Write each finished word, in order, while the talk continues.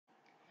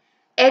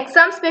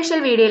Exam special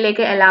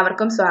വീഡിയോയിലേക്ക്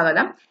എല്ലാവർക്കും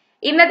സ്വാഗതം.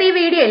 ഇന്നത്തെ ഈ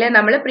വീഡിയോയിൽ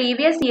നമ്മൾ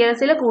പ്രീവിയസ്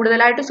ഇയേഴ്സിൽ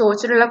കൂടുതലായിട്ട്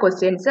ചോദിച്ചിട്ടുള്ള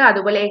ക്വസ്റ്റ്യൻസ്,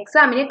 അതുപോലെ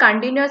എക്സാമിന്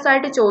കണ്ടിന്യൂസ്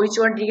ആയിട്ട്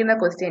ചോദിച്ചുകൊണ്ടിരിക്കുന്ന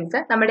ക്വസ്റ്റ്യൻസ്,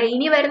 നമ്മുടെ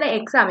ഇനി വരുന്ന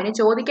എക്സാമിന്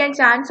ചോദിക്കാൻ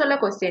ചാൻസ് ഉള്ള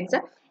ക്വസ്റ്റ്യൻസ്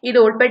ഇത്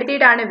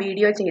ഉൾപ്പെടുത്തിയിട്ടാണ്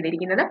വീഡിയോ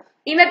ചെയ്തിരിക്കുന്നത്.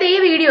 ഇന്നത്തെ ഈ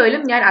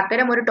വീഡിയോയിലും ഞാൻ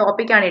അത്തരം ഒരു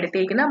ടോപ്പിക്കാണ്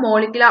എടുത്തിരിക്കുന്നത്,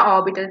 മോളിക്കുലർ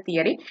ഓർബിറ്റൽ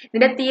തിയറി.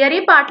 ഇതിന്റെ തിയറി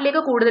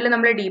പാർട്ടിലേക്ക് കൂടുതൽ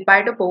നമ്മൾ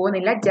ഡീപ്പായിട്ട്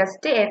പോകുന്നില്ല,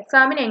 ജസ്റ്റ്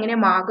എക്സാമിന് എങ്ങനെ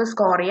മാർക്ക്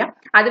സ്കോർ ചെയ്യാം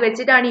അത്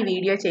വെച്ചിട്ടാണ് ഈ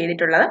വീഡിയോ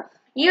ചെയ്തിട്ടുള്ളത്.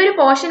 ഈ ഒരു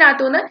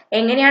പോർഷനകത്തുനിന്ന്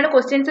എങ്ങനെയാണ്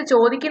ക്വസ്റ്റ്യൻസ്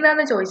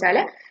ചോദിക്കുന്നതെന്ന് ചോദിച്ചാൽ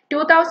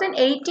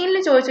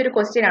 2018 ചോദിച്ചൊരു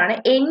ക്വസ്റ്റ്യൻ ആണ്,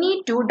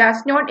 NE2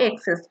 does not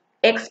exist,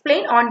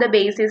 explain on the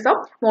basis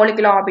of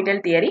molecular orbital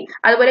theory.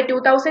 അതുപോലെ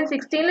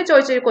 2016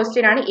 ചോദിച്ചൊരു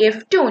ക്വസ്റ്റ്യൻ ആണ്,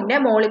 F2ന്റെ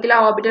മോളിക്കുലർ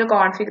ഓർബിറ്റൽ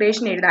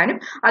കോൺഫിഗറേഷൻ എഴുതാനും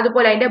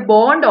അതുപോലെ അതിന്റെ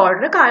ബോണ്ട്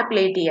ഓർഡർ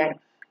കാൽക്കുലേറ്റ് ചെയ്യാനും.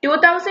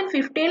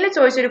 2015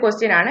 ചോദിച്ചൊരു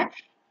ക്വസ്റ്റ്യൻ ആണ്,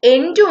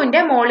 N2ന്റെ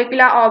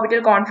മോളിക്കുലർ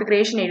ഓർബിറ്റൽ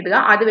കോൺഫിഗറേഷൻ എഴുതുക,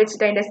 അത്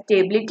വെച്ചിട്ട് അതിന്റെ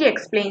സ്റ്റെബിലിറ്റി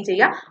എക്സ്പ്ലെയിൻ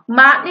ചെയ്യുക,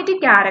 മാഗ്നറ്റിക്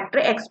ക്യാരക്ടർ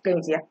എക്സ്പ്ലെയിൻ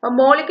ചെയ്യുക. അപ്പൊ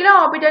മോളിക്കുലർ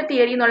ഓർബിറ്റൽ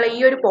തിയറി എന്നുള്ള ഈ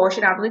ഒരു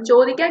പോർഷൻ ആകുന്നത്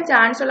ചോദിക്കാൻ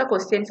ചാൻസ് ഉള്ള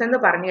ക്വസ്റ്റ്യൻസ് എന്ന്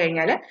പറഞ്ഞു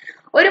കഴിഞ്ഞാൽ,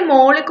 ഒരു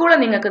മോളിക്യൂൾ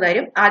നിങ്ങൾക്ക്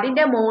തരും,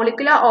 അതിന്റെ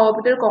മോളിക്കുലർ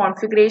ഓർബിറ്റൽ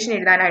കോൺഫിഗറേഷൻ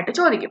എഴുതാനായിട്ട്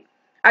ചോദിക്കും,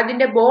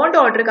 അതിന്റെ ബോണ്ട്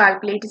ഓർഡർ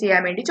കാൽക്കുലേറ്റ്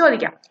ചെയ്യാൻ വേണ്ടി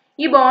ചോദിക്കാം.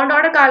 ഈ ബോണ്ട്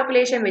ഓർഡർ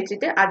കാൽക്കുലേഷൻ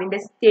വെച്ചിട്ട് അതിന്റെ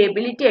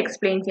സ്റ്റെബിലിറ്റി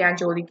എക്സ്പ്ലെയിൻ ചെയ്യാൻ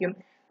ചോദിക്കും.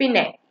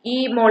 പിന്നെ ഈ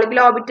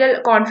മോളിക്കുലർ ഓർബിറ്റൽ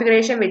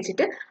കോൺഫിഗറേഷൻ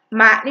വെച്ചിട്ട്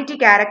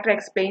മാഗ്നറ്റിക് ക്യാരക്ടർ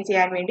എക്സ്പ്ലെയിൻ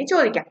ചെയ്യാൻ വേണ്ടി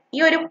ചോദിക്കാം.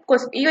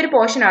 ഈ ഒരു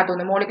പോർഷൻ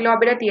ആകുന്നു മോളിക്കുലർ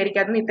ഓർബിറ്റൽ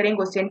തിയറിക്കകത്തുനിന്ന് ഇത്രയും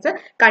ക്വസ്റ്റ്യൻസ്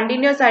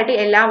കണ്ടിന്യൂസ് ആയിട്ട്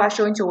എല്ലാ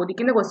വർഷവും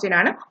ചോദിക്കുന്ന ക്വസ്റ്റ്യൻ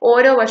ആണ്.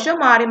 ഓരോ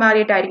വർഷവും മാറി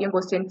മാറിയിട്ടായിരിക്കും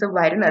ക്വസ്റ്റ്യൻസ്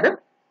വരുന്നത്.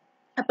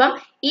 അപ്പം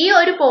ഈ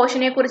ഒരു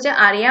പോർഷനെ കുറിച്ച്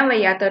അറിയാൻ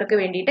വയ്യാത്തവർക്ക്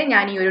വേണ്ടിയിട്ട്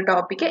ഞാൻ ഈ ഒരു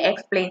ടോപ്പിക്ക്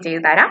എക്സ്പ്ലെയിൻ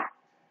ചെയ്തു തരാം.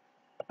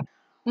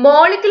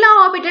 മോളിക്കുലർ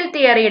ഓർബിറ്റൽ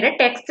തിയറിയുടെ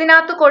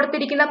ടെക്സ്റ്റിനകത്ത്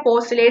കൊടുത്തിരിക്കുന്ന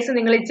പോസ്റ്റുലേറ്റ്സ്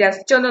നിങ്ങൾ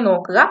ജസ്റ്റ് ഒന്ന്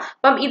നോക്കുക.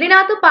 അപ്പം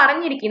ഇതിനകത്ത്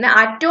പറഞ്ഞിരിക്കുന്ന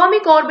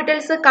അറ്റോമിക്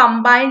ഓർബിറ്റൽസ്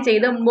കമ്പൈൻ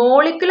ചെയ്ത്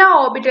മോളിക്കുലർ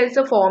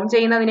ഓർബിറ്റൽസ് ഫോം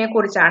ചെയ്യുന്നതിനെ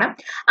കുറിച്ചാണ്.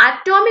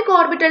 അറ്റോമിക്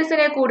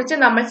ഓർബിറ്റൽസിനെ കുറിച്ച്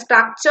നമ്മൾ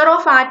സ്ട്രക്ചർ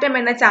ഓഫ് ആറ്റം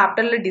എന്ന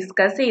ചാപ്റ്ററിൽ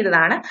ഡിസ്കസ്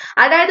ചെയ്തതാണ്.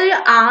 അതായത് ഒരു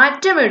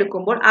ആറ്റം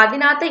എടുക്കുമ്പോൾ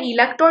അതിനകത്ത്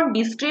ഇലക്ട്രോൺ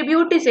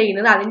ഡിസ്ട്രിബ്യൂട്ട്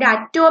ചെയ്യുന്നത് അതിന്റെ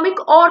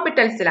അറ്റോമിക്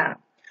ഓർബിറ്റൽസിലാണ്.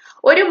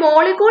 ഒരു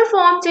മോളിക്യൂൾ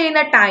ഫോം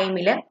ചെയ്യുന്ന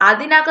ടൈമിൽ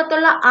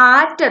അതിനകത്തുള്ള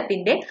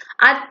ആറ്റത്തിന്റെ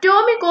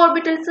അറ്റോമിക്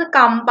ഓർബിറ്റൽസ്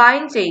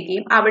കമ്പൈൻ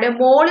ചെയ്യുകയും അവിടെ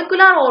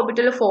മോളിക്കുലർ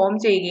ഓർബിറ്റൽ ഫോം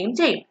ചെയ്യുകയും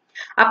ചെയ്യും.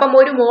 അപ്പം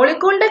ഒരു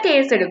മോളിക്യൂളിന്റെ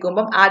കേസ്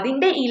എടുക്കുമ്പോൾ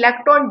അതിന്റെ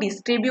ഇലക്ട്രോൺ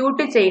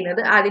ഡിസ്ട്രിബ്യൂട്ട്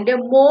ചെയ്യുന്നത് അതിന്റെ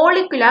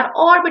മോളിക്കുലർ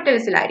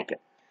ഓർബിറ്റൽസിലായിരിക്കും.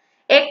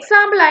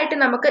 എക്സാമ്പിൾ ആയിട്ട്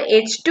നമുക്ക്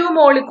H2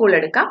 മോളിക്യൂൾ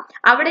എടുക്കാം.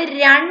 അവിടെ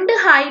 2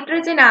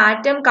 ഹൈഡ്രജൻ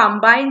ആറ്റം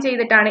കമ്പൈൻ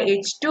ചെയ്തിട്ടാണ്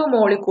H2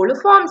 മോളിക്യൂൾ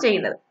ഫോം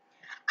ചെയ്യുന്നത്.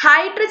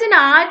 ഹൈഡ്രജൻ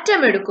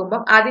ആറ്റം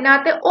എടുക്കുമ്പോൾ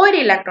അതിനകത്ത് ഒരു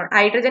ഇലക്ട്രോൺ,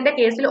 ഹൈഡ്രജന്റെ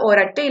കേസിൽ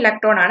ഒരൊറ്റ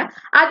ഇലക്ട്രോൺ ആണ്,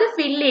 അത്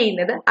ഫില്ല്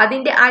ചെയ്യുന്നത്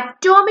അതിന്റെ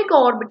അറ്റോമിക്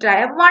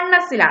ഓർബിറ്റലായ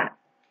 1s-ലാണ്.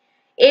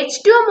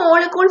 H2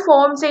 മോളിക്യൂൾ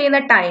ഫോം ചെയ്യുന്ന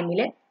ടൈമിൽ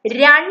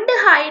 2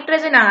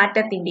 ഹൈഡ്രജൻ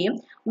ആറ്റത്തിന്റെയും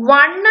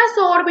 1s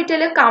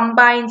ഓർബിറ്റൽ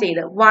കമ്പൈൻ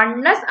ചെയ്ത്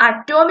 1s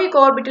അറ്റോമിക്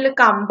ഓർബിറ്റൽ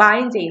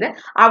കമ്പൈൻ ചെയ്ത്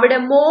അവിടെ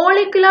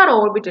മോളിക്കുലർ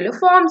ഓർബിറ്റൽ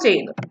ഫോം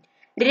ചെയ്യുന്നു.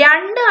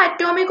 2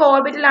 അറ്റോമിക്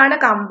ഓർബിറ്റലാണ്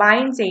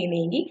കമ്പൈൻ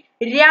ചെയ്യുന്നതെങ്കിൽ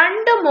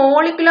 2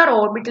 മോളിക്കുലർ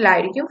ഓർബിറ്റൽ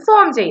ആയിരിക്കും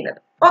ഫോം ചെയ്യുന്നത്.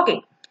 ഓക്കെ,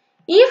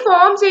 ഈ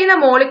ഫോം ചെയ്യുന്ന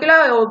മോളിക്കുലർ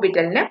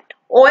ഓർബിറ്റലിന്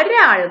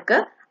ഒരാൾക്ക്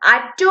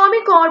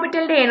അറ്റോമിക്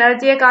ഓർബിറ്റലിന്റെ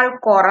എനർജിയേക്കാൾ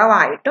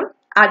കുറവായിട്ടും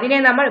അതിനെ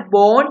നമ്മൾ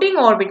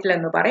ബോണ്ടിങ് ഓർബിറ്റൽ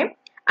എന്ന് പറയും.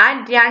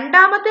 ആൻഡ്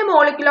രണ്ടാമത്തെ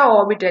മോളിക്കുലർ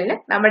ഓർബിറ്റലിന്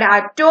നമ്മുടെ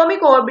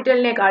അറ്റോമിക്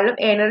ഓർബിറ്റലിനേക്കാളും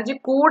എനർജി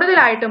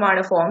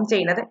കൂടുതലായിട്ടുമാണ് ഫോം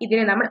ചെയ്യുന്നത്.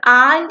 ഇതിനെ നമ്മൾ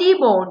ആന്റി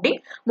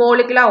ബോണ്ടിങ്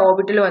മോളിക്കുലർ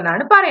ഓർബിറ്റലും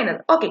എന്നാണ്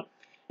പറയുന്നത്. ഓക്കെ,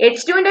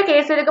 H2ന്റെ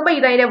കേസ് എടുക്കുമ്പോൾ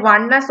ഇതതിന്റെ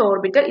 1s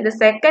ഓർബിറ്റൽ, ഇത്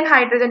സെക്കൻഡ്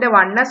ഹൈഡ്രജന്റെ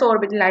 1s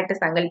ഓർബിറ്റലായിട്ട്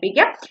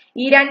സങ്കല്പിക്കാം.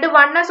 ഈ 2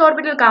 1s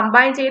ഓർബിറ്റൽ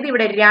കമ്പൈൻ ചെയ്ത്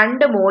ഇവിടെ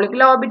 2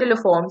 മോളിക്കുലർ ഓർബിറ്റൽ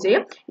ഫോം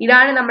ചെയ്യും.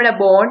 ഇതാണ് നമ്മുടെ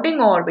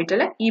ബോണ്ടിങ്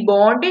ഓർബിറ്റൽ. ഈ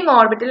ബോണ്ടിങ്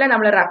ഓർബിറ്റലിനെ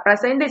നമ്മൾ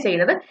റെപ്രസെന്റ്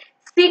ചെയ്യുന്നത്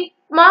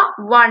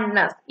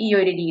σ1s ഈ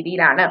ഒരു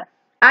രീതിയിലാണ്.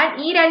 ആൻഡ്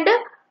ഈ 2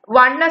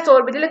 1s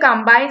ഓർബിറ്റൽ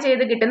കമ്പൈൻ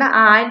ചെയ്ത് കിട്ടുന്ന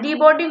ആന്റി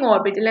ബോണ്ടിങ്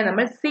ഓർബിറ്റലിനെ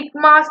നമ്മൾ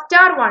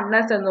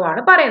σ*1s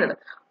എന്നുമാണ് പറയുന്നത്.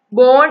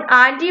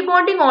 ആന്റി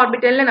ബോണ്ടിങ്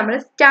ഓർബിറ്റലിനെ നമ്മൾ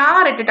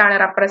സ്റ്റാർ ഇട്ടിട്ടാണ്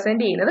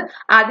റെപ്രസെന്റ് ചെയ്യുന്നത്.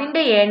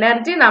 അതിന്റെ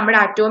എനർജി നമ്മുടെ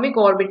അറ്റോമിക്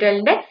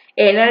ഓർബിറ്റലിന്റെ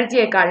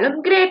എനർജിയെക്കാളും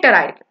ഗ്രേറ്റർ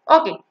ആയിരിക്കും.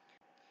 ഓക്കെ,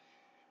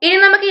 ഇനി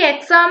നമുക്ക് ഈ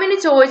എക്സാമിന്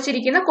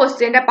ചോദിച്ചിരിക്കുന്ന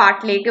ക്വസ്റ്റ്യന്റെ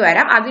പാർട്ടിലേക്ക്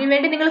വരാം.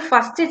 അതിനുവേണ്ടി നിങ്ങൾ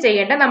ഫസ്റ്റ്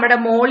ചെയ്യേണ്ട നമ്മുടെ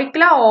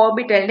മോളിക്കുലർ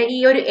ഓർബിറ്റലിന്റെ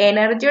ഈ ഒരു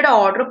എനർജിയുടെ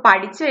ഓർഡർ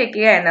പഠിച്ചു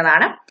വെക്കുക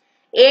എന്നതാണ്.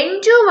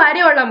 N2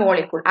 വരെയുള്ള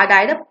മോളിക്യൂൾ,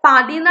 അതായത്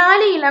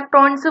 14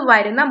 ഇലക്ട്രോൺസ്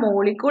വരുന്ന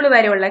മോളിക്യൂൾ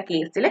വരെയുള്ള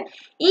കേസിൽ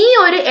ഈ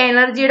ഒരു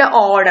എനർജിയുടെ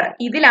ഓർഡർ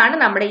ഇതിലാണ്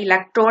നമ്മുടെ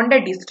ഇലക്ട്രോണിന്റെ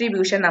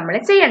ഡിസ്ട്രിബ്യൂഷൻ നമ്മൾ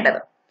ചെയ്യേണ്ടത്.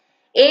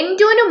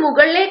 N2ന്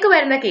മുകളിലേക്ക്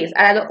വരുന്ന കേസ്,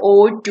 അതായത്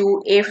O2,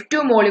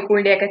 F2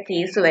 മോളിക്യൂളിന്റെ ഒക്കെ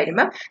കേസ്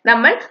വരുമ്പോൾ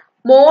നമ്മൾ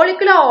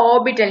മോളിക്കുലർ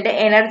ഓർബിറ്റലിന്റെ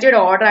എനർജിയുടെ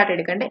ഓർഡർ ആയിട്ട്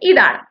എടുക്കേണ്ടത്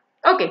ഇതാണ്.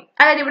 ഓക്കെ,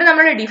 അതായത് ഇവിടെ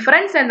നമ്മുടെ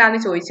ഡിഫറൻസ്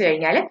എന്താണെന്ന് ചോദിച്ചു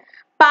കഴിഞ്ഞാൽ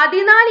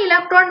 14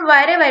 ഇലക്ട്രോൺ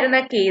വരെ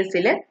വരുന്ന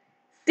കേസിൽ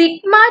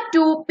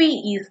σ2p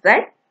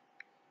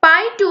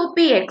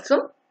π2px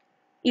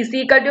is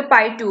equal to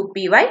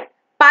π2py,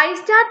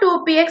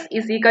 π*2px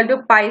is equal to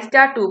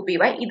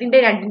π*2py. ഇതിന്റെ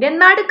രണ്ടിന്റെ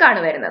നടുക്കാണ്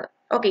വരുന്നത്.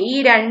 ഓക്കെ, ഈ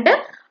 2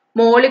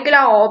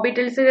 മോളിക്കുലർ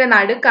ഓർബിറ്റൽസിന്റെ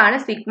നടുക്കാണ്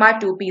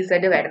σ2pz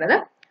വരുന്നത്.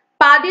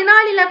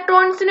 14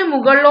 ഇലക്ട്രോൺസിന്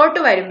മുകളിലോട്ട്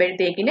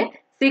വരുമ്പോഴത്തേക്കിന്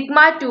സിഗ്മ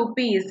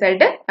 2pz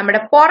നമ്മുടെ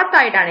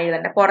പുറത്തായിട്ടാണ്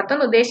എഴുതേണ്ടത്.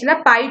 പുറത്തുനിന്ന് ഉദ്ദേശിക്കുന്ന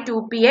pi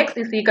 2px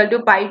is equal to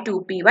pi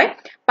 2py,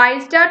 pi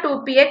star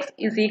 2px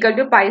is equal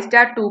to pi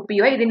star 2py.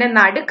 ഇതിന്റെ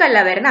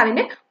നടുക്കല്ല വരുന്നത്,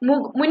 അതിന്റെ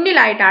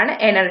മുന്നിലായിട്ടാണ്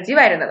എനർജി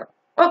വരുന്നത്.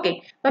 ഓക്കെ,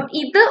 അപ്പം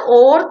ഇത്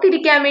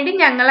ഓർത്തിരിക്കാൻ വേണ്ടി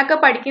ഞങ്ങളൊക്കെ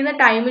പഠിക്കുന്ന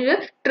ടൈമിൽ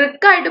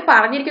ട്രിക്കായിട്ട്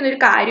പറഞ്ഞിരിക്കുന്ന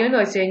ഒരു കാര്യം എന്ന്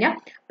വെച്ച് കഴിഞ്ഞാൽ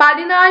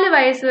 14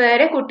 വയസ്സ്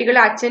വരെ കുട്ടികൾ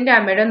അച്ഛന്റെ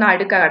അമ്മയുടെ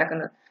നടുക്ക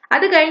കിടക്കുന്നത്.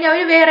 അത് കഴിഞ്ഞ്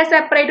അവർ വേറെ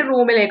സെപ്പറേറ്റ്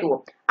റൂമിലേക്ക്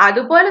പോകും.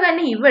 അതുപോലെ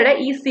തന്നെ ഇവിടെ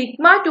ഈ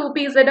സിഗ്മ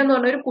 2pz എന്ന്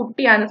പറഞ്ഞ ഒരു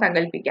കുട്ടിയാണെന്ന്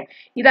സങ്കല്പിക്കുക.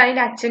 ഇത്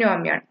അതിന്റെ അച്ഛനും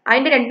അമ്മയാണ്.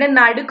 അതിന്റെ രണ്ടിന്റെ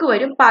നടുക്ക്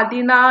വരും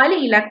 14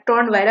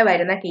 ഇലക്ട്രോൺ വരെ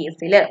വരുന്ന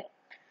കേസിൽ.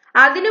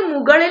 അതിന്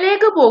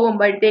മുകളിലേക്ക്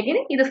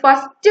പോകുമ്പോഴത്തേക്കിന് ഇത്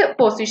ഫസ്റ്റ്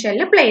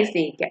പൊസിഷനിൽ പ്ലേസ്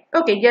ചെയ്യിക്കുക.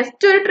 ഓക്കെ,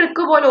 ജസ്റ്റ് ഒരു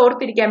ട്രിക്ക് പോലെ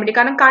ഓർത്തിരിക്കാൻ വേണ്ടി,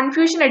 കാരണം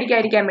കൺഫ്യൂഷൻ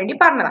അടിക്കാതിരിക്കാൻ വേണ്ടി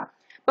പറഞ്ഞതാണ്.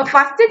 അപ്പൊ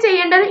ഫസ്റ്റ്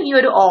ചെയ്യേണ്ടത് ഈ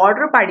ഒരു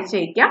ഓർഡർ പഠിച്ചു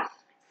വയ്ക്കുക.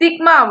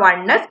 Sigma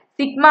 1s,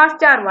 sigma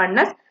star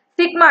 1s,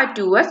 sigma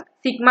 2s,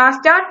 sigma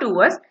star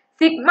 2s,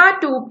 sigma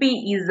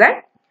 2pz,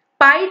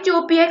 pi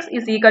 2px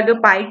is equal to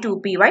pi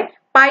 2py,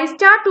 pi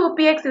star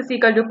 2px is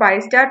equal to pi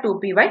star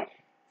 2py,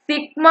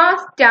 sigma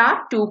star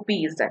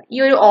 2pz. ഈ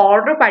ഒരു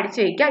order പഠിച്ചു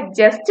വയ്ക്കുക.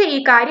 Just ഈ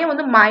കാര്യം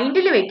ഒന്ന്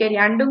മൈൻഡിൽ വെക്കുക.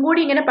 രണ്ടും കൂടി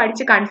ഇങ്ങനെ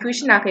പഠിച്ച്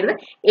കൺഫ്യൂഷൻ ആക്കരുത്.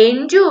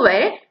 N2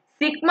 വരെ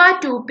സിഗ്മ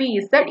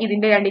 2pz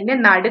ഇതിന്റെ രണ്ടിന്റെ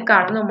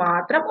നടുക്കാണെന്ന്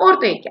മാത്രം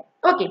ഓർത്ത് വയ്ക്കുക.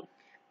 ഓക്കെ,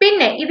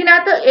 പിന്നെ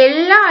ഇതിനകത്ത്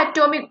എല്ലാ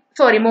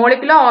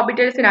മോളിക്കുലർ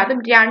ഓർബിറ്റൽസിനകത്തും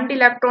 2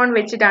 ഇലക്ട്രോൺ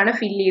വെച്ചിട്ടാണ്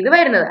ഫില്ല് ചെയ്ത്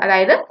വരുന്നത്.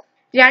 അതായത്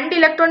 2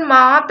 ഇലക്ട്രോൺ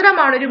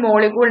മാത്രമാണ് ഒരു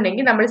മോളിക്യൂൾ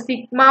ഉണ്ടെങ്കിൽ നമ്മൾ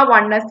സിഗ്മ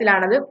 1s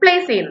അത്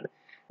പ്ലേസ് ചെയ്യുന്നത്.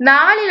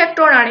 4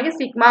 ഇലക്ട്രോൺ ആണെങ്കിൽ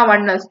sigma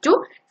 1s2,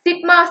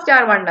 sigma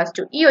star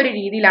 1s2 ഈ ഒരു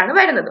രീതിയിലാണ്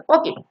വരുന്നത്.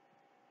 ഓക്കെ,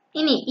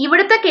 ഇനി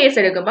ഇവിടുത്തെ കേസ്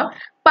എടുക്കുമ്പോൾ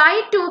പൈ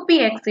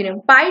 2pxനും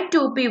പൈ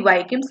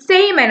 2pyക്കും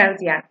സെയിം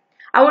എനർജിയാണ്.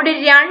 അതുകൊണ്ട്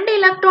 2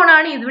 ഇലക്ട്രോൺ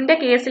ആണ് ഇതിന്റെ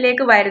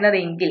കേസിലേക്ക്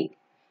വരുന്നതെങ്കിൽ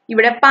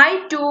ഇവിടെ പൈ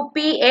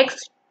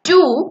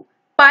 2px2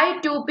 പൈ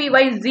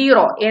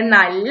 2py0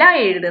 എന്നല്ല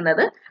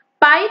എഴുതുന്നത്,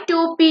 pi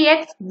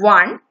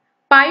 2px1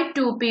 pi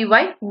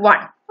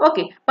 2py1.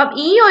 Okay, അപ്പം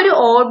ഈ ഒരു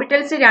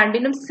ഓർബിറ്റൽസ്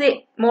രണ്ടിനും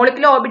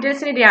മോളിക്കുലർ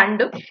ഓർബിറ്റൽസിന്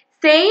രണ്ടും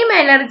സെയിം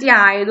എനർജി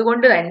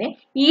ആയതുകൊണ്ട് തന്നെ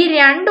ഈ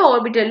 2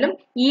 ഓർബിറ്റലിലും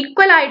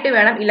ഈക്വൽ ആയിട്ട്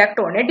വേണം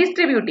ഇലക്ട്രോണിനെ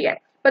ഡിസ്ട്രിബ്യൂട്ട് ചെയ്യാൻ.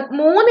 ഇപ്പൊ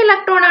 3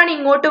 ഇലക്ട്രോൺ ആണ്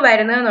ഇങ്ങോട്ട്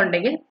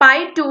വരുന്നതെന്നുണ്ടെങ്കിൽ പൈ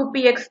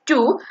 2px2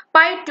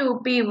 പൈ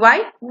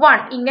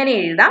 2py1 ഇങ്ങനെ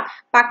എഴുതാം.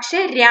 പക്ഷെ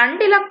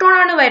 2 ഇലക്ട്രോൺ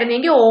ആണ്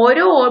വരുന്നതെങ്കിൽ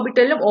ഓരോ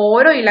ഓർബിറ്റലിലും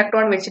ഓരോ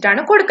ഇലക്ട്രോൺ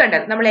വെച്ചിട്ടാണ്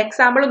കൊടുക്കേണ്ടത്. നമ്മൾ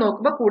എക്സാമ്പിൾ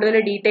നോക്കുമ്പോൾ കൂടുതൽ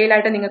ഡീറ്റെയിൽ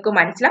ആയിട്ട് നിങ്ങൾക്ക്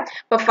മനസ്സിലാവും.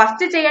 അപ്പൊ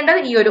ഫസ്റ്റ്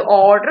ചെയ്യേണ്ടത് ഈ ഒരു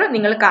ഓർഡർ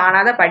നിങ്ങൾ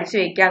കാണാതെ പഠിച്ചു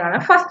വെക്കുക എന്നാണ്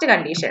ഫസ്റ്റ്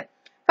കണ്ടീഷൻ,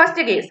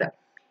 ഫസ്റ്റ് കേസ്.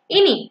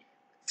 ഇനി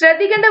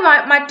ശ്രദ്ധിക്കേണ്ട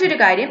മറ്റൊരു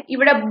കാര്യം,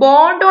 ഇവിടെ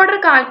ബോണ്ട് ഓർഡർ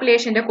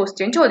കാൽക്കുലേഷന്റെ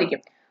ക്വസ്റ്റ്യൻ ചോദിക്കും.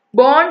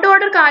 ബോണ്ട്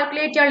ഓർഡർ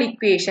കാൽക്കുലേറ്റ് ചെയ്യാനുള്ള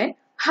equation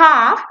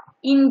half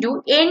into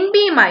NB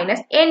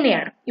minus NA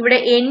ആണ്. ഇവിടെ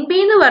NB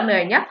എന്ന് പറഞ്ഞു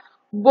കഴിഞ്ഞാൽ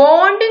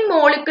ബോണ്ടിങ്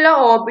മോളിക്കുലർ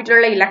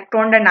ഓർബിറ്റിലുള്ള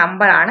ഇലക്ട്രോണിന്റെ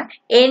നമ്പർ ആണ്.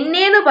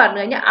 NA എന്ന്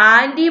പറഞ്ഞു കഴിഞ്ഞാൽ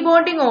ആന്റി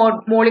ബോണ്ടിങ്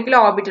മോളിക്കുലർ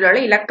ഓർബിറ്റിലുള്ള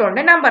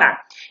ഇലക്ട്രോണിന്റെ നമ്പർ ആണ്.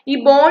 ഈ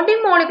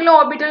ബോണ്ടിങ് മോളിക്കുലർ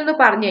ഓർബിറ്റൽ എന്ന്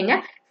പറഞ്ഞു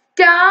കഴിഞ്ഞാൽ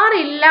സ്റ്റാർ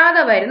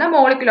ഇല്ലാതെ വരുന്ന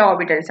മോളിക്കുലർ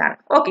ഓർബിറ്റൽസ് ആണ്.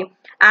 Okay,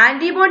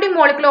 anti bonding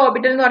molecular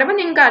orbital എന്ന് പറയുമ്പോൾ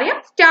നിങ്ങൾക്ക് അറിയാം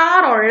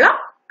സ്റ്റാർ ഉള്ള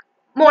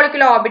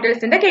മോളിക്കുലർ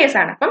ഓർബിറ്റൽസിന്റെ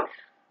കേസാണ്. അപ്പം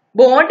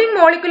ബോണ്ടിങ്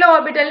മോളിക്കുലർ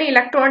ഓർബിറ്റലിൽ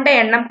ഇലക്ട്രോണിന്റെ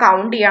എണ്ണം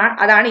കൗണ്ട് ചെയ്യാൻ,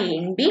 അതാണ്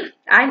NB.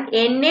 ആൻഡ്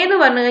NA എന്ന്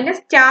പറഞ്ഞു കഴിഞ്ഞാൽ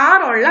സ്റ്റാർ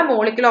ഉള്ള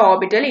മോളിക്കുലർ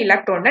ഓർബിറ്റൽ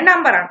ഇലക്ട്രോണിന്റെ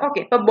നമ്പർ ആണ്. ഓക്കെ,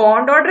 ഇപ്പൊ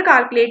ബോണ്ട് ഓർഡർ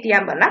കാൽക്കുലേറ്റ്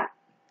ചെയ്യാൻ പറഞ്ഞാൽ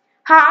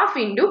half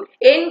into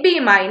NB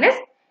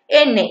minus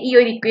NA ഈ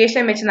ഒരു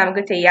ഇക്വേഷൻ വെച്ച്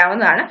നമുക്ക്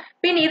ചെയ്യാവുന്നതാണ്.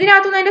 പിന്നെ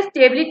ഇതിനകത്തുനിന്ന് അതിന്റെ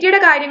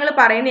സ്റ്റെബിലിറ്റിയുടെ കാര്യങ്ങൾ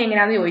പറയുന്നത്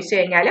എങ്ങനെയാണെന്ന് ചോദിച്ചു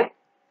കഴിഞ്ഞാൽ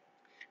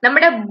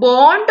നമ്മുടെ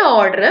ബോണ്ട്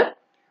ഓർഡർ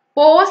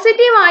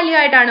പോസിറ്റീവ് വാല്യൂ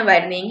ആയിട്ടാണ്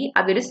വരുന്നതെങ്കിൽ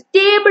അതൊരു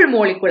സ്റ്റേബിൾ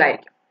മോളിക്യൂൾ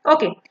ആയിരിക്കും.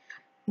 ഓക്കെ,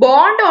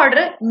 ബോണ്ട് ഓർഡർ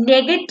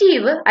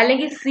നെഗറ്റീവ്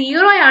അല്ലെങ്കിൽ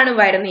 0 ആണ്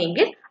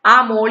വരുന്നതെങ്കിൽ ആ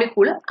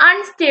മോളിക്യൂൾ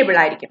അൺസ്റ്റേബിൾ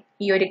ആയിരിക്കും.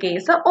 ഈ ഒരു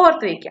കേസ്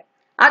ഓർത്ത് വയ്ക്കുക.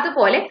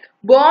 അതുപോലെ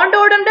ബോണ്ട്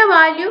ഓർഡറിന്റെ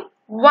വാല്യൂ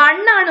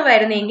 1 ആണ്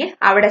വരുന്നതെങ്കിൽ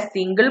അവിടെ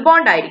സിംഗിൾ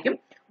ബോണ്ട് ആയിരിക്കും.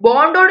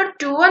 ബോണ്ട് ഓർഡർ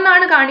 2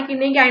 എന്നാണ്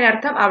കാണിക്കുന്നതെങ്കിൽ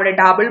അതിനർത്ഥം അവിടെ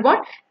ഡബിൾ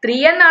ബോണ്ട്, 3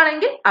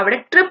 എന്നാണെങ്കിൽ അവിടെ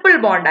ട്രിപ്പിൾ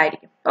ബോണ്ട്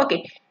ആയിരിക്കും. ഓക്കെ,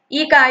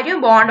 ഈ കാര്യം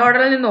ബോണ്ട്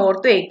ഓർഡറിൽ നിന്ന്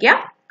ഓർത്ത് വയ്ക്കുക.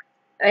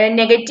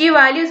 നെഗറ്റീവ്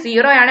വാല്യൂ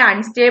 0 ആണ്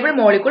അൺസ്റ്റേബിൾ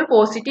മോളിക്യൂൾ,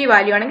 പോസിറ്റീവ്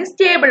വാല്യൂ ആണെങ്കിൽ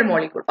stable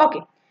molecule. Okay,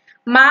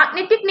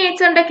 magnetic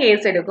നേച്ചറിന്റെ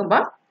case എടുക്കുമ്പോൾ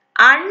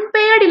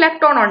അൺപെയർഡ്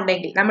ഇലക്ട്രോൺ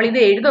ഉണ്ടെങ്കിൽ നമ്മൾ ഇത്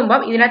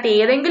എഴുതുമ്പോൾ ഇതിനകത്ത്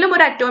ഏതെങ്കിലും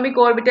ഒരു അറ്റോമിക്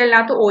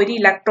ഓർബിറ്റലിനകത്ത് ഒരു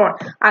ഇലക്ട്രോൺ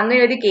അങ്ങനെ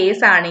ഒരു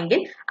കേസ്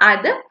ആണെങ്കിൽ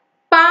അത്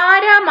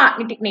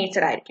പാരാമാഗ്നറ്റിക്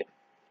നേച്ചർ ആയിരിക്കും.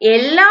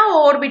 എല്ലാ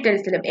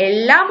ഓർബിറ്റൽസിലും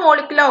എല്ലാ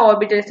മോളിക്കുലർ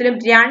ഓർബിറ്റൽസിലും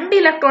 2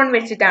 ഇലക്ട്രോൺ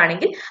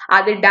വെച്ചിട്ടാണെങ്കിൽ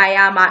അത്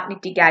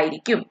ഡയാമാഗ്നറ്റിക്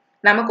ആയിരിക്കും.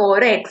 നമുക്ക്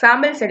ഓരോ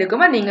എക്സാമ്പിൾസ്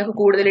എടുക്കുമ്പോൾ നിങ്ങൾക്ക്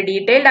കൂടുതൽ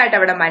ഡീറ്റെയിൽഡ് ആയിട്ട്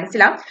അവിടെ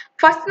മനസ്സിലാവും.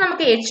 ഫസ്റ്റ്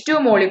നമുക്ക് H2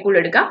 മോളിക്യൂൾ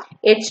എടുക്കാം.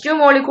 H2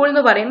 മോളിക്യൂൾ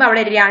എന്ന് പറയുമ്പോൾ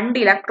അവിടെ 2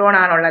 ഇലക്ട്രോൺ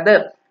ആണുള്ളത്.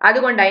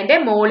 അതുകൊണ്ട് അതിന്റെ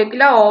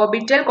മോളിക്കുലർ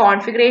ഓർബിറ്റൽ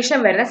കോൺഫിഗറേഷൻ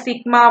വരുന്ന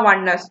സിഗ്മ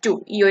 1s2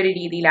 ഈ ഒരു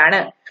രീതിയിലാണ്.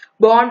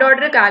 ബോണ്ട്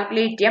ഓർഡർ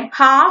കാൽക്കുലേറ്റ് ചെയ്യാം.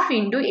 Half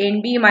into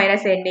NB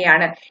minus NA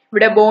ആണ്.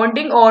 ഇവിടെ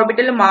ബോണ്ടിങ്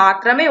ഓർബിറ്റൽ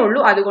മാത്രമേ ഉള്ളൂ,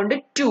 അതുകൊണ്ട്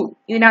 2.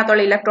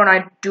 ഇതിനകത്തുള്ള ഇലക്ട്രോൺ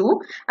ആണ് 2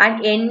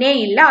 ആൻഡ് NA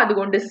ഇല്ല,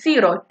 അതുകൊണ്ട്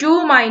 0. 2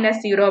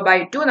 മൈനസ്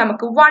 0/2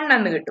 നമുക്ക് 1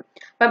 എന്ന് കിട്ടും.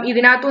 അപ്പം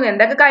ഇതിനകത്തുനിന്ന്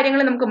എന്തൊക്കെ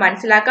കാര്യങ്ങൾ നമുക്ക്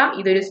മനസ്സിലാക്കാം?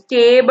 ഇതൊരു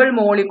സ്റ്റേബിൾ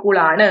മോളിക്യൂൾ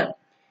ആണ്,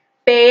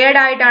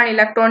 പെയർഡ് ആയിട്ടാണ്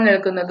ഇലക്ട്രോൺ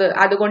നിൽക്കുന്നത്,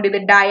 അതുകൊണ്ട് ഇത്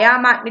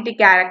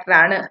ഡയാമാഗ്നറ്റിക് ക്യാരക്ടർ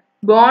ആണ്.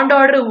 ബോണ്ട്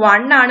ഓർഡർ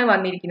 1 ആണ്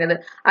വന്നിരിക്കുന്നത്.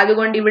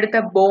 അതുകൊണ്ട്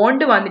ഇവിടുത്തെ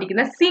ബോണ്ട്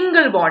വന്നിരിക്കുന്ന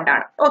സിംഗിൾ ബോണ്ട്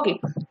ആണ്. ഓക്കെ,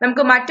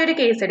 നമുക്ക് മറ്റൊരു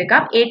കേസ്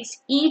എടുക്കാം.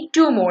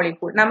 He2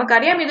 molecule.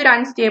 നമുക്കറിയാം ഇതൊരു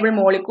അൺസ്റ്റേബിൾ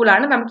മോളിക്യൂൾ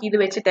ആണ്. നമുക്ക് ഇത്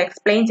വെച്ചിട്ട്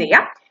എക്സ്പ്ലെയിൻ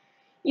ചെയ്യാം.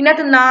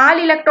 ഇതിനകത്ത് 4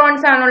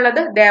 ഇലക്ട്രോൺസ് ആണുള്ളത്.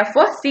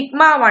 therefore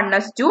sigma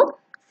 1s2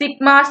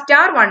 sigma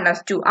star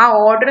 1s2 ആ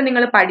ഓർഡർ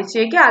നിങ്ങൾ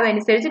പഠിച്ചേക്കുക.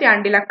 അതനുസരിച്ച്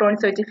 2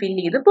 ഇലക്ട്രോൺസ് വെച്ച്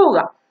ഫില്ല് ചെയ്ത്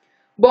പോവുക.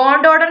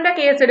 ബോണ്ട് ഓർഡറിന്റെ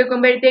കേസ്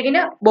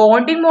എടുക്കുമ്പോഴത്തേക്കിന്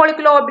ബോണ്ടിങ്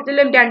മോളിക്കുലർ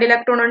ഓർബിറ്റലിലും 2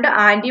 ഇലക്ട്രോൺ ഉണ്ട്,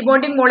 ആന്റി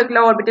ബോണ്ടിങ്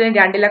മോളിക്കുലർ ഓർബിറ്റലിലും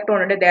 2 ഇലക്ട്രോൺ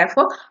ഉണ്ട്.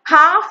 therefore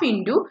ഹാഫ്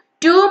ഇൻറ്റു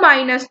 2 -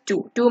 2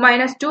 2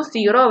 - 2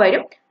 0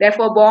 വരും.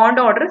 therefore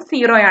ബോണ്ട് ഓർഡർ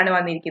 0 ആണ്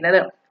വന്നിരിക്കുന്നത്.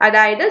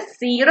 അതായത്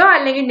 0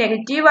 അല്ലെങ്കിൽ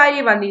നെഗറ്റീവ്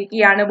വാല്യൂ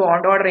വന്നിരിക്കുകയാണ്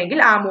ബോണ്ട് ഓർഡർ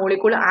എങ്കിൽ ആ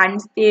മോളിക്യൂൾ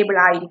അൺസ്റ്റേബിൾ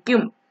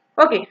ആയിരിക്കും.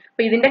 ഓക്കെ,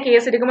 അപ്പൊ ഇതിന്റെ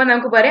കേസ് എടുക്കുമ്പോൾ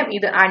നമുക്ക് പറയാം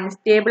ഇത്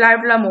അൺസ്റ്റേബിൾ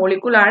ആയിട്ടുള്ള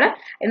മോളിക്യൂൾ ആണ്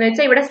എന്ന്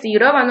വെച്ചാൽ ഇവിടെ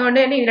 0 വന്നുകൊണ്ട്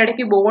തന്നെ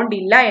ഇതിനിടയ്ക്ക് ബോണ്ട്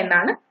ഇല്ല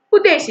എന്നാണ്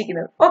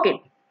ഉദ്ദേശിക്കുന്നത്. ഓക്കെ,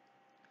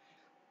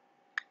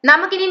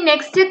 നമുക്കിനി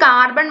നെക്സ്റ്റ്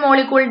കാർബൺ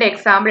മോളിക്യൂളിന്റെ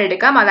എക്സാമ്പിൾ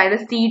എടുക്കാം. അതായത്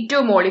C2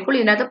 മോളിക്യൂൾ.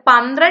 ഇതിനകത്ത്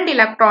 12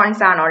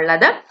 ഇലക്ട്രോൺസ്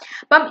ആണുള്ളത്.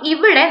 അപ്പം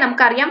ഇവിടെ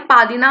നമുക്കറിയാം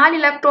 14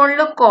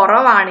 ഇലക്ട്രോണിൽ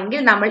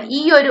കുറവാണെങ്കിൽ നമ്മൾ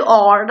ഈ ഒരു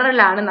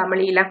ഓർഡറിലാണ് നമ്മൾ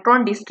ഇലക്ട്രോൺ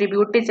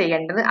ഡിസ്ട്രിബ്യൂട്ട്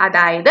ചെയ്യേണ്ടത്.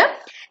 അതായത്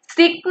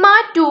sigma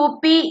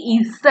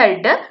 2p(z)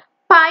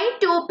 pi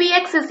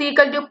 2px is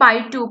equal to pi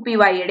 2py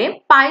യുടെയും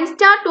pi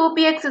star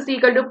 2px is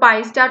equal to pi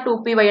star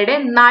 2py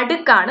യുടെയും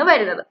നടുക്കാണ്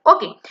വരുന്നത്.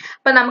 ഓക്കെ,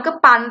 അപ്പൊ നമുക്ക്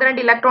 12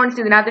 ഇലക്ട്രോൺസ്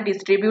ഇതിനകത്ത്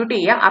ഡിസ്ട്രിബ്യൂട്ട്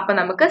ചെയ്യാം. അപ്പൊ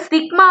നമുക്ക്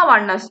sigma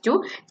 1s2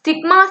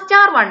 sigma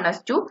star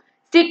 1s2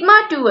 sigma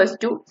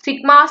 2s2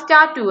 sigma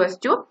star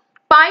 2s2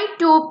 pi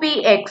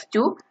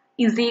 2px2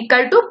 is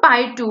equal to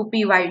pi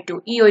 2py2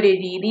 ഈ ഒരു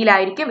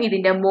രീതിയിലായിരിക്കും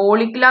ഇതിന്റെ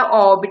മോളിക്കുലർ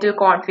ഓർബിറ്റൽ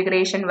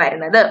കോൺഫിഗറേഷൻ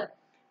വരുന്നത്.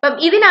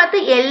 അപ്പം ഇതിനകത്ത്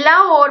എല്ലാ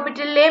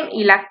ഓർബിറ്റലിലെയും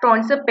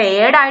ഇലക്ട്രോൺസ്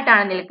പെയർഡ്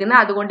ആയിട്ടാണ് നിൽക്കുന്നത്.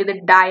 അതുകൊണ്ട് ഇത്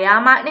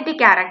ഡയാമാഗ്നറ്റിക്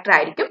ക്യാരക്ടർ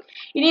ആയിരിക്കും.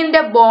 ഇനി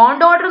ഇതിന്റെ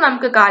ബോണ്ട് ഓർഡർ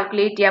നമുക്ക്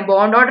കാൽക്കുലേറ്റ് ചെയ്യാം.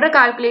 ബോണ്ട് ഓർഡർ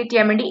കാൽക്കുലേറ്റ്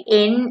ചെയ്യാൻ വേണ്ടി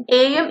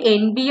NAയും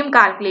NBയും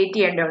കാൽക്കുലേറ്റ്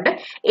ചെയ്യേണ്ടതുണ്ട്.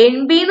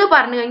 NB എന്ന്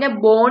പറഞ്ഞു കഴിഞ്ഞാൽ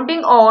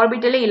ബോണ്ടിങ്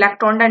ഓർബിറ്റലിലെ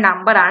ഇലക്ട്രോണിന്റെ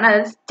നമ്പർ ആണ്.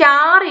 അതായത്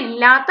സ്റ്റാർ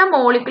ഇല്ലാത്ത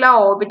മോളിക്കുലർ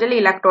ഓർബിറ്റലിലെ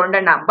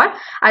ഇലക്ട്രോണിന്റെ നമ്പർ.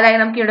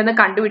 അതായത് നമുക്ക് ഇവിടെ നിന്ന്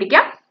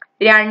കണ്ടുപിടിക്കാം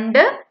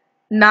 2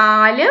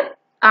 4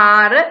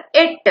 6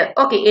 8.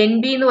 ഓക്കെ,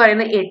 NB എന്ന്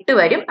പറയുന്നത് 8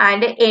 വരും.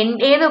 ആൻഡ്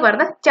NA എന്ന്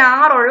പറയുന്ന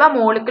സ്റ്റാർ ഉള്ള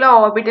മോളിക്കുലർ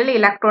ഓർബിറ്റൽ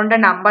ഇലക്ട്രോണിന്റെ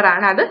നമ്പർ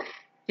ആണ്. അത്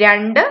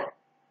 2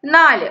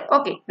 4.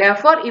 ഓക്കെ,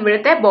 therefore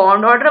ഇവിടുത്തെ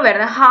ബോണ്ട് ഓർഡർ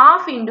വരുന്നത്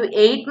ഹാഫ് ഇൻറ്റു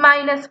 8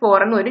 - 4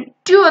 എന്ന് വരും,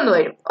 2 എന്ന്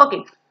വരും. ഓക്കെ,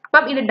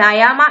 അപ്പം ഇത്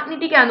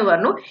ഡയാമാഗ്നറ്റിക് ആണെന്ന്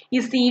പറഞ്ഞു.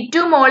 ഈ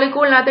C2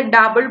 മോളിക്യൂളിനകത്ത്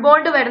ഡബിൾ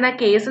ബോണ്ട് വരുന്ന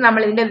കേസ്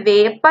നമ്മൾ ഇതിന്റെ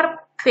വേപ്പർ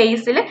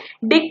ഫേസിൽ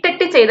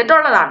ഡിറ്റക്ട്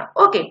ചെയ്തിട്ടുള്ളതാണ്.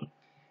 ഓക്കെ,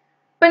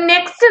 അപ്പൊ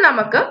നെക്സ്റ്റ്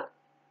നമുക്ക്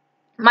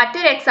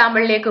മറ്റൊരു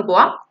എക്സാമ്പിളിലേക്ക്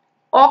പോവാം.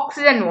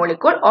 Oxygen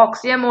molecule.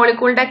 ഓക്സിജൻ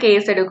മോളിക്യൂളിന്റെ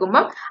കേസ്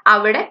എടുക്കുമ്പോൾ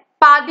അവിടെ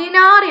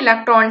 16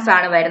 ഇലക്ട്രോൺസ്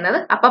ആണ് വരുന്നത്.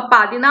 അപ്പൊ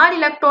 14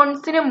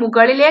 ഇലക്ട്രോൺസിന്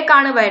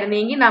മുകളിലേക്കാണ്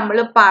വരുന്നതെങ്കിൽ നമ്മൾ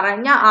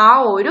പറഞ്ഞ ആ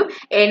ഒരു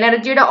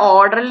എനർജിയുടെ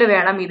ഓർഡറിൽ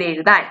വേണം ഇത്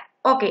എഴുതാൻ.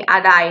 ഓക്കെ,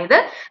 അതായത്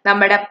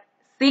നമ്മുടെ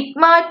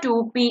sigma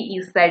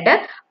 2p(z)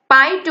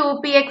 pi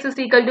 2px is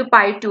equal to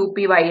pi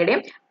 2py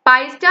യുടെയും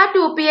pi star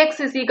 2px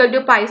is equal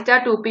to pi star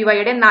 2py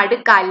യുടെ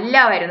നടുക്കല്ല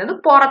വരുന്നത്,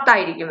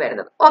 പുറത്തായിരിക്കും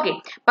വരുന്നത്. ഓക്കെ,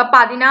 അപ്പൊ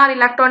 16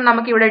 ഇലക്ട്രോൺ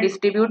നമുക്ക് ഇവിടെ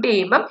ഡിസ്ട്രിബ്യൂട്ട്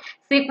ചെയ്യുമ്പോൾ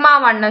sigma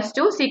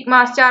 1s2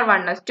 sigma star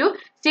 1s2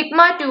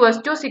 sigma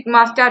 2s2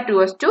 sigma star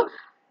 2s2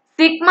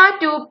 sigma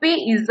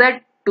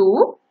 2p(z2)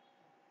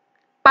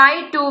 pi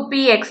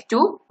 2px2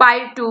 pi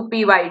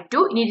 2py2.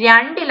 ഇനി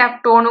 2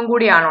 ഇലക്ട്രോണും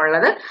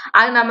കൂടിയാണുള്ളത്.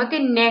 അത് നമുക്ക്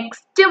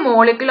നെക്സ്റ്റ്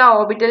മോളിക്കുലർ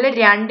ഓർബിറ്റലിൽ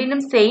രണ്ടിനും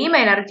സെയിം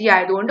എനർജി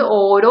ആയതുകൊണ്ട്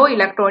ഓരോ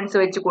ഇലക്ട്രോൺസ്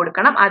വെച്ച്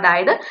കൊടുക്കണം.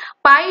 അതായത്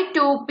pi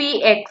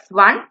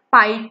 2px1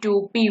 pi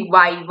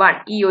 2py1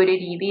 ഈ ഒരു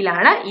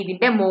രീതിയിലാണ്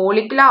ഇതിന്റെ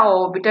മോളിക്കുലർ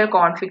ഓർബിറ്റൽ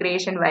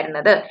കോൺഫിഗറേഷൻ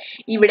വരുന്നത്.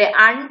 ഇവിടെ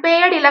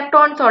അൺപെയർഡ്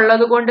ഇലക്ട്രോൺസ്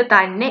ഉള്ളത് കൊണ്ട്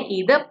തന്നെ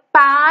ഇത്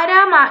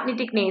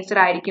പാരാമാഗ്നറ്റിക് നേച്ചർ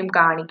ആയിരിക്കും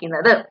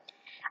കാണിക്കുന്നത്.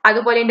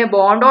 അതുപോലെ ഇതിന്റെ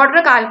ബോണ്ട് ഓർഡർ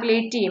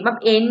കാൽക്കുലേറ്റ് ചെയ്യുമ്പോൾ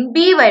NB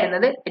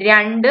വരുന്നത്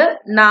 2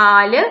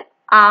 4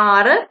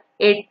 6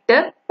 8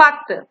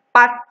 10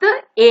 10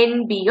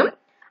 NBയും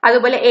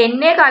അതുപോലെ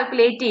NA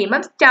കാൽക്കുലേറ്റ്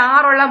ചെയ്യുമ്പോൾ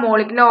സ്റ്റാർ ഉള്ള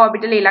മോളിക്കുലർ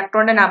ഓർബിറ്റൽ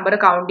ഇലക്ട്രോണിന്റെ നമ്പർ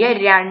കൗണ്ട്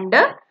ചെയ്യുക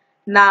 2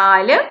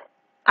 4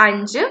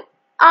 5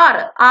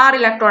 6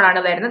 6 ഇലക്ട്രോൺ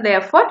ആണ് വരുന്നത്.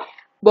 therefore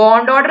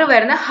ബോണ്ട് ഓർഡർ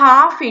വരുന്ന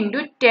ഹാഫ് ഇൻറ്റു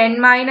 10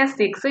 -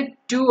 6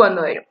 2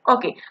 എന്ന് വരും.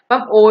 ഓക്കെ,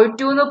 അപ്പം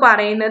O2 എന്ന്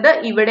പറയുന്നത്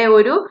ഇവിടെ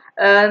ഒരു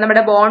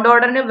നമ്മുടെ ബോണ്ട്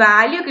ഓർഡറിന്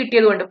വാല്യൂ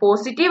കിട്ടിയതുകൊണ്ട്,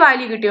 പോസിറ്റീവ്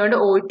വാല്യൂ കിട്ടിയതുകൊണ്ട്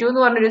O2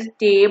 എന്ന് പറഞ്ഞൊരു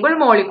സ്റ്റേബിൾ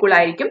മോളിക്യൂൾ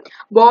ആയിരിക്കും.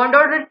 ബോണ്ട്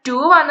ഓർഡർ 2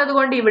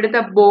 വന്നതുകൊണ്ട്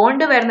ഇവിടുത്തെ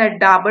ബോണ്ട് വരുന്ന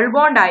ഡബിൾ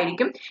ബോണ്ട്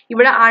ആയിരിക്കും.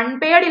 ഇവിടെ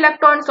അൺപെയർഡ്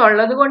ഇലക്ട്രോൺസ്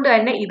ഉള്ളത് കൊണ്ട്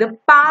തന്നെ ഇത്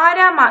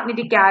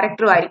പാരാമാഗ്നറ്റിക്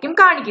ക്യാരക്ടർ ആയിരിക്കും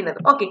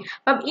കാണിക്കുന്നത്. ഓക്കെ,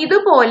 അപ്പം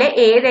ഇതുപോലെ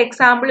ഏത്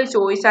എക്സാമ്പിൾ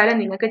ചോദിച്ചാലും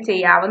നിങ്ങൾക്ക്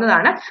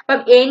ചെയ്യാവുന്നതാണ്.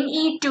 അപ്പം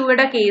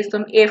Ne2യുടെ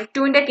കേസും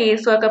F2ന്റെ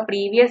കേസും ഒക്കെ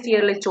പ്രീവിയസ്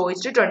ഇയറിൽ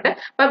ചോദിച്ചിട്ടുണ്ട്.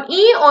 അപ്പം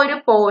ഈ ഒരു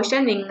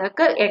പോർഷൻ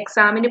നിങ്ങൾക്ക്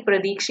എക്സാമിന്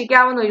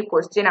പ്രതീക്ഷിക്കാവുന്ന ഒരു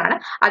ക്വസ്റ്റ്യൻ ആണ്.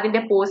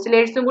 അതിന്റെ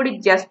പോസ്റ്റുലേറ്റ്സും കൂടി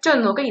ജസ്റ്റ്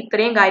ഒന്ന് നോക്കുക.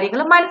 ഇത്രയും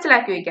കാര്യങ്ങൾ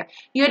മനസ്സിലാക്കി വയ്ക്കാം.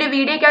 ഈ ഒരു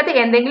വീഡിയോക്കകത്ത്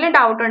എന്തെങ്കിലും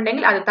ഡൗട്ട്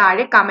ഉണ്ടെങ്കിൽ അത്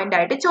താഴെ കമന്റ്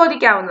ആയിട്ട്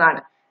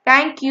ചോദിക്കാവുന്നതാണ്.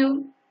 Thank you.